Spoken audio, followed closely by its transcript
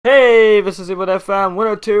Hey, this is FM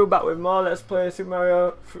 102 back with more Let's Play Super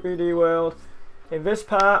Mario 3D World. In this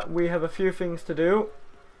part, we have a few things to do.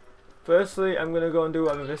 Firstly, I'm going to go and do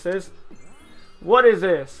whatever this is. What is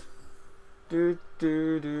this? Stamp.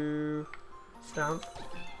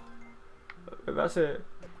 That's it.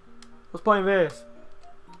 What's the point of this?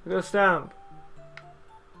 We've got a stamp.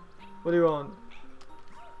 What do you want?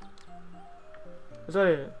 Is that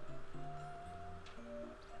it?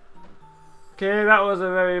 Okay, that was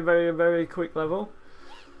a very quick level.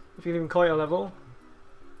 If you can even call it a level.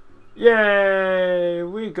 Yay!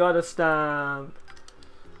 We got a stamp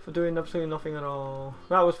for doing absolutely nothing at all.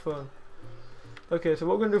 That was fun. Okay, so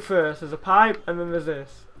what we're gonna do first is a pipe, and then there's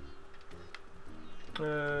this.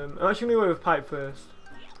 I'm actually gonna go with pipe first.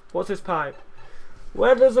 What's this pipe?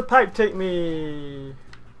 Where does the pipe take me?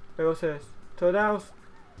 Wait, what's this? Toad house?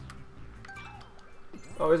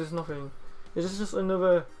 Oh, is this nothing? Is this just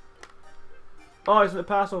another? Oh, it's the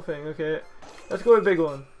parcel thing. Okay, let's go with a big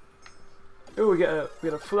one. Ooh, we get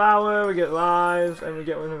a flower, we get lives, and we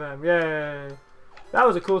get one of them. Yay! That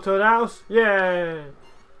was a cool Toad house. Yay!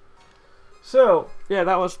 So yeah,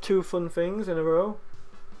 that was two fun things in a row,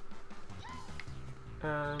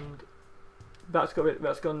 and that's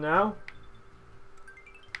gone now.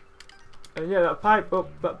 And yeah, that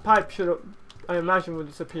pipe should, I imagine, would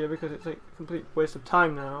disappear because it's like a complete waste of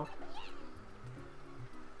time now.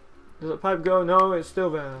 Does the pipe go? No, it's still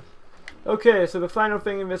there. Okay, so the final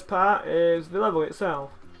thing in this part is the level itself.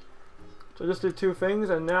 So I just did two things,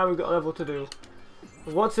 and now we've got a level to do.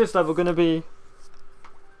 What's this level going to be?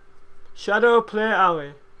 Shadow Play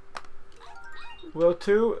Alley. World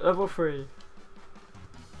 2, Level 3.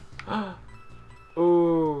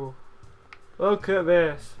 Ooh. Look at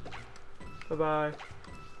this. Bye-bye.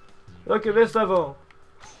 Look at this level.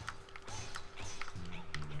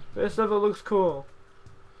 This level looks cool.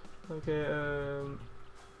 Okay,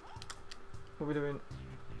 what are we doing?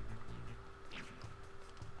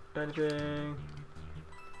 Anything?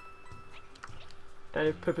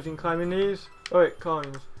 Any purpose in climbing these? Oh wait,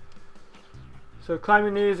 coins. So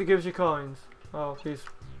climbing these, it gives you coins. Oh, he's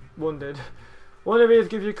wounded. One of these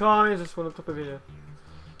gives you coins, this one up top of here.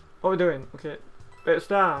 What are we doing? Okay, wait, a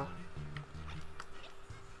star.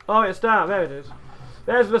 Oh, it's a star, there it is.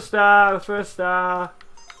 There's the star, the first star.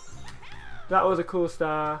 That was a cool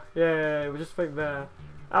star. Yay, we're just right there.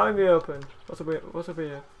 Out in the open. What's up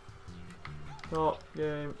here? Not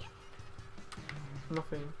game.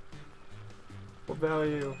 Nothing. What the hell are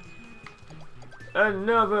you?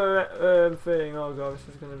 Another thing. Oh god,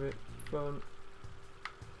 this is gonna be fun.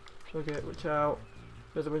 Okay, watch out.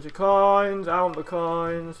 There's a bunch of coins. I want the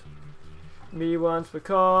coins. Me wants the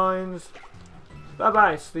coins. Bye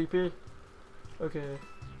bye, Sleepy. Okay.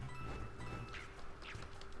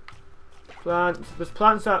 Plants. There's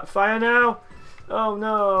plants at fire now. Oh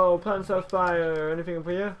no, plants at fire. Anything up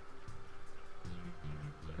here?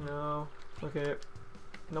 No. Okay.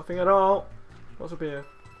 Nothing at all. What's up here?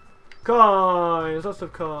 Coins. Lots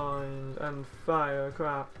of coins and fire.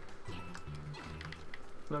 Crap.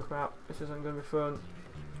 No crap. This isn't gonna be fun.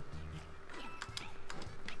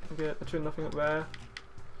 Okay, there's nothing up there.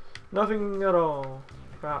 Nothing at all.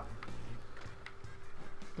 Crap.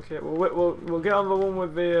 Okay, we'll get on the one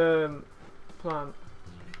with the plant.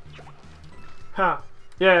 Ha!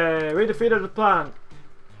 Yay! We defeated the plant!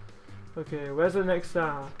 Okay, where's the next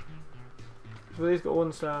star? So these got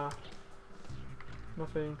one star.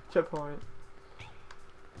 Nothing. Checkpoint.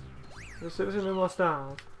 There's no more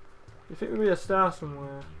stars. You think there'd be a star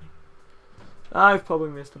somewhere? I've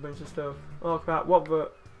probably missed a bunch of stuff. Oh crap, what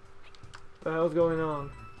the hell's going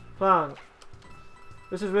on? Plant.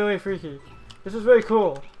 This is really freaky. This is very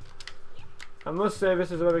cool. I must say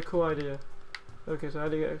this is a very cool idea. Okay, so how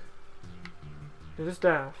do you get is this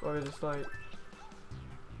dash or is this like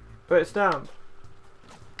wait, stamp.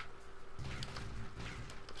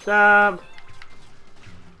 Stamp.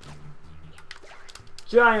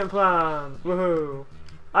 Giant plant. Woohoo.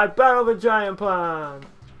 I battled the giant plant.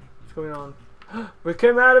 What's going on? We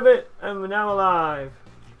came out of it and we're now alive.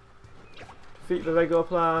 Defeat the regular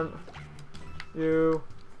plant. You.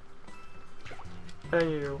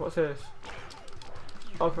 And you. What's this?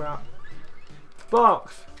 Oh crap.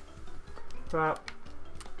 Box! Crap.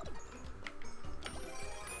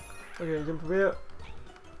 Okay, jump over here.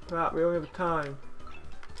 Crap, we only have time.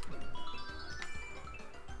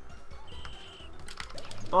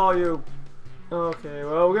 Oh, you. Okay,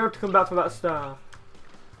 well, we're gonna have to come back for that star.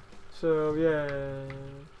 So, yeah.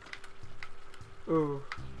 Ooh.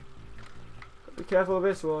 Be careful of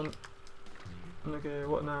this one. Okay,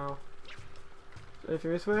 what now?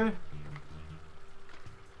 Anything this way?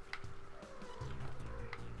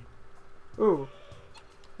 Ooh.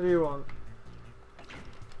 What do you want?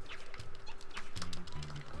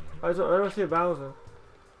 I don't see a Bowser.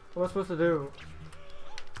 What am I supposed to do?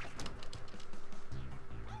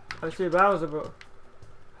 I see a Bowser, but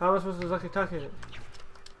how am I supposed to like attack it?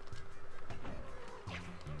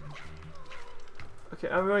 Okay,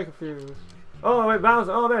 I'm really confused. Oh wait,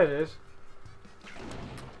 Bowser! Oh, there it is.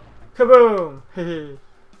 Kaboom! Hehe.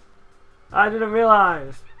 I didn't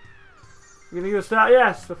realize. You're gonna go start?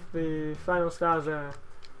 Yes, the final star's there.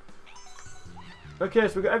 Okay,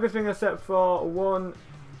 so we got everything except for one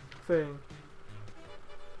thing.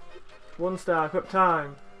 1 star. Quick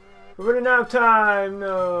time. We're running out of time.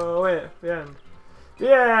 No, wait. The end.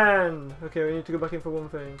 The end. Okay, we need to go back in for one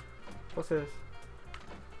thing. What's this?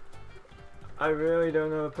 I really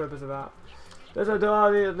don't know the purpose of that. There's a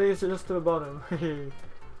door that leads just to the bottom. And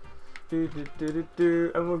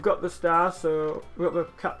we've got the star, so we've got the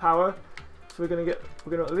cat power. So we're gonna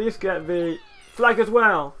at least get the flag as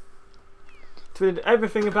well. So we did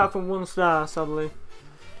everything apart from 1 star, sadly.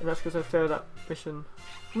 And that's because I failed that mission.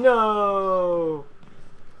 No!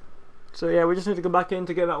 So yeah, we just need to go back in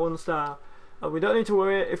to get that 1 star. We don't need to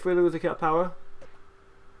worry if we lose the cat power.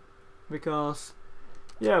 Because,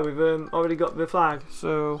 yeah, we've already got the flag.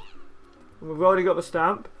 So, we've already got the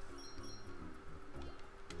stamp.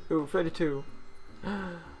 Ooh, 32.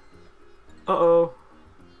 Uh-oh.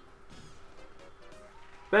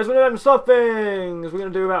 There's one of them soft things! We're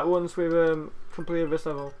going to do that once we've completed this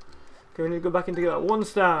level. Okay, we need to go back in to get that 1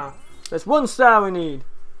 star. There's 1 star we need!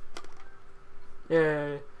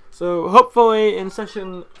 Yay. So, hopefully in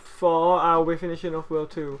session 4 I'll be finishing off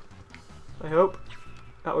World 2. I hope.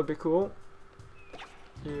 That would be cool.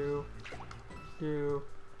 You.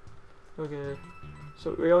 Okay.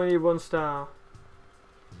 So, we only need 1 star.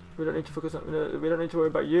 We don't need to focus on. We don't need to worry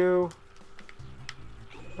about you.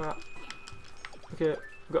 Right. Okay,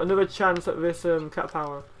 we've got another chance at this cat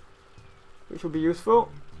power, which will be useful.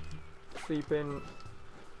 Sleeping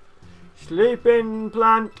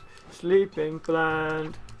plant, sleeping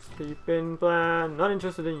plant, sleeping plant. Not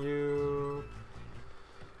interested in you.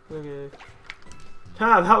 Okay.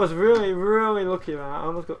 Ah, that was really lucky. That I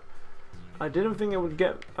almost got. I didn't think I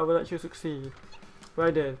would actually succeed, but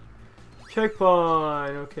I did.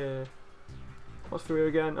 Checkpoint. Okay. What's through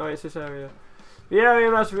again? Oh, it's this area. The area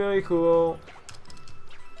that's really cool.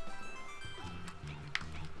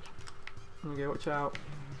 Okay, watch out.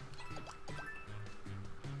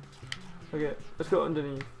 Okay, let's go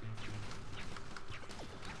underneath.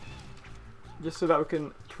 Just so that we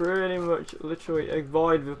can pretty much literally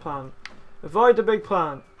avoid the plant. Avoid the big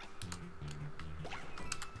plant.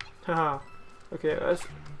 Haha. Okay,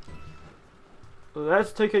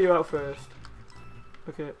 let's take you out first.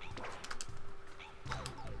 Okay.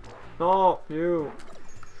 No, you.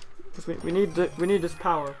 Because we need this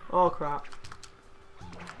power. Oh crap.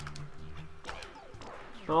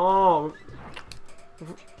 No.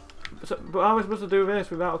 But how am I supposed to do this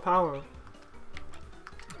without a power?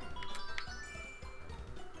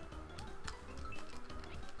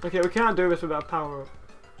 Okay, we can't do this without a power up.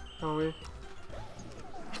 Are we?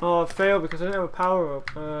 Oh, I failed because I didn't have a power up.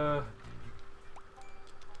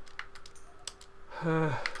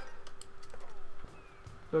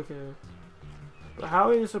 Okay. But how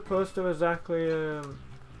are you supposed to exactly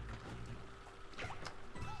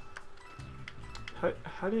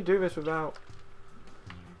how do you do this without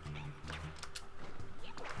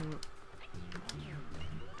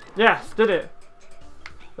Yes, did it.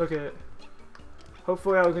 Okay.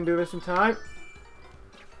 Hopefully I can do this in time.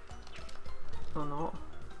 Or not.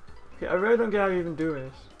 Okay, I really don't get how you even do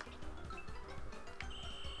this.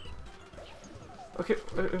 Okay,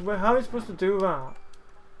 how are you supposed to do that?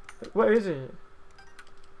 What is it?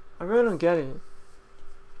 I really don't get it.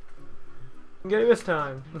 I can get it this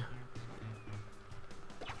time.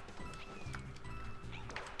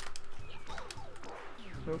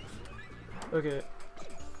 Oops. Okay.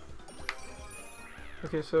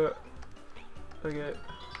 Okay, so... Okay.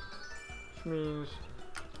 Which means...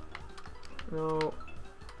 No...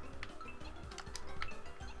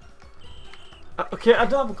 Okay, I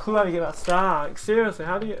don't have a clue how you get that star. Like, seriously,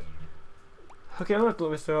 how do you... Okay, I'm gonna have to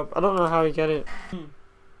look this up. I don't know how you get it.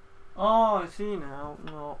 Oh, I see now.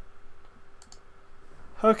 No.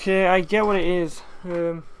 Okay, I get what it is.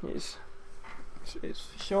 It's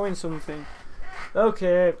showing something.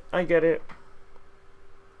 Okay, I get it.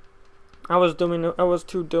 I was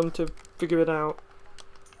too dumb to figure it out.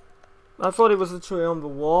 I thought it was literally on the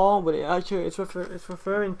wall, but it's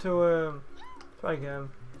referring to try again.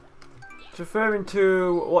 It's referring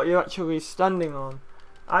to what you're actually standing on.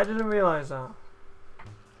 I didn't realise that.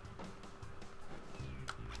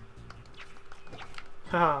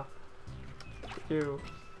 Haha. You.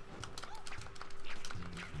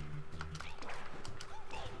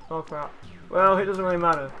 Oh crap. Well, it doesn't really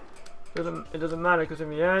matter. It doesn't matter because in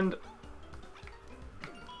the end,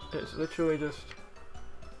 it's literally just.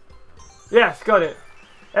 Yes, got it.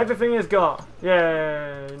 Everything is got.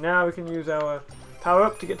 Yay! Now we can use our power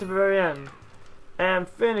up to get to the very end and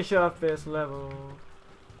finish off this level.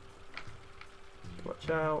 Watch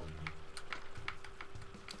out.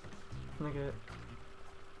 Look at it.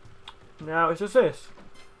 Now it's just this.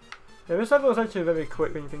 Yeah, this level is actually very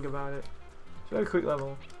quick when you think about it. It's a very quick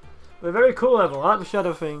level. But a very cool level. I like the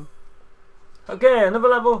shadow thing. Okay, another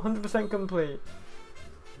level, 100% complete.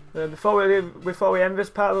 Before we end this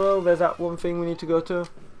part of the level, there's that one thing we need to go to.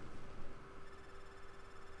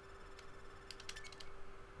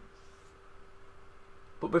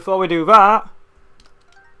 But before we do that,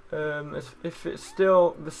 if it's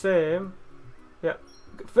still the same, yeah,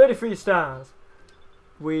 33 stars,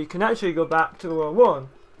 we can actually go back to World 1.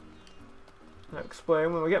 I'll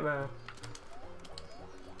explain when we get there.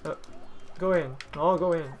 Go in. Oh,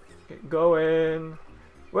 go in. Go in.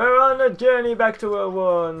 We're on a journey back to World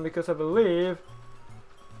 1 because I believe,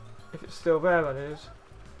 if it's still there, that is,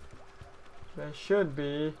 there should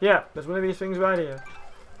be. Yeah, there's one of these things right here.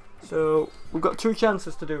 So we've got 2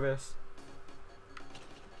 chances to do this.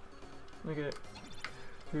 Look at it.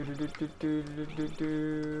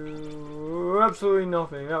 Absolutely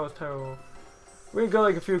nothing. That was terrible. We got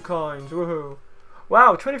like a few coins. Woohoo!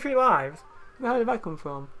 Wow, 23 lives. Where did that come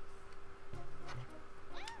from?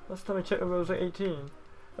 Last time I checked, it was like 18.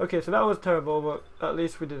 Okay, so that was terrible, but at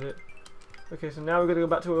least we did it. Okay, so now we're gonna go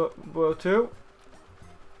back to World 2.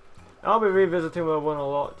 I'll be revisiting World 1 a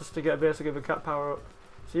lot just to get basically the cat power up.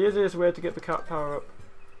 It's the easiest way to get the cat power up.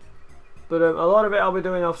 But a lot of it I'll be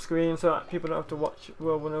doing off screen so that people don't have to watch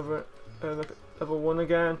World 1 level 1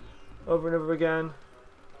 again, over and over again.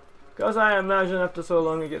 Because I imagine after so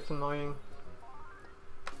long it gets annoying.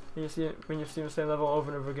 You see it when you've seen the same level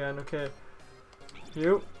over and over again. Okay,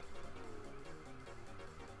 you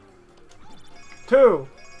 2.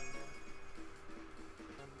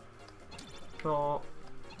 Oh,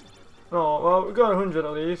 well we got 100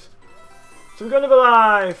 at least. So we got another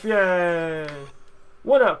life. Yay!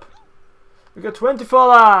 1 up. We got 24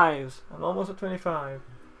 lives. I'm almost at 25.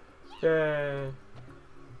 Yay.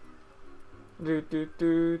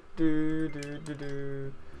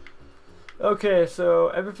 Okay, so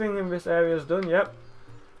everything in this area is done, yep.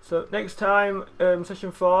 So next time,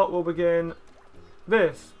 session 4, we'll begin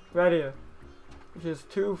this, right here. Which is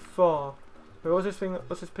 2-4. Wait, what's this thing,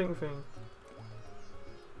 what's this pink thing?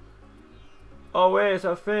 Oh wait, it's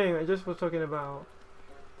that thing I just was talking about.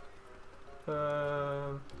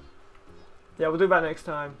 Yeah, we'll do that next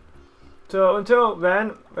time. So until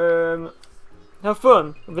then, have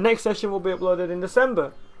fun. The next session will be uploaded in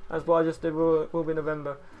December, as what I just did will be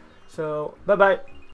November. So bye bye.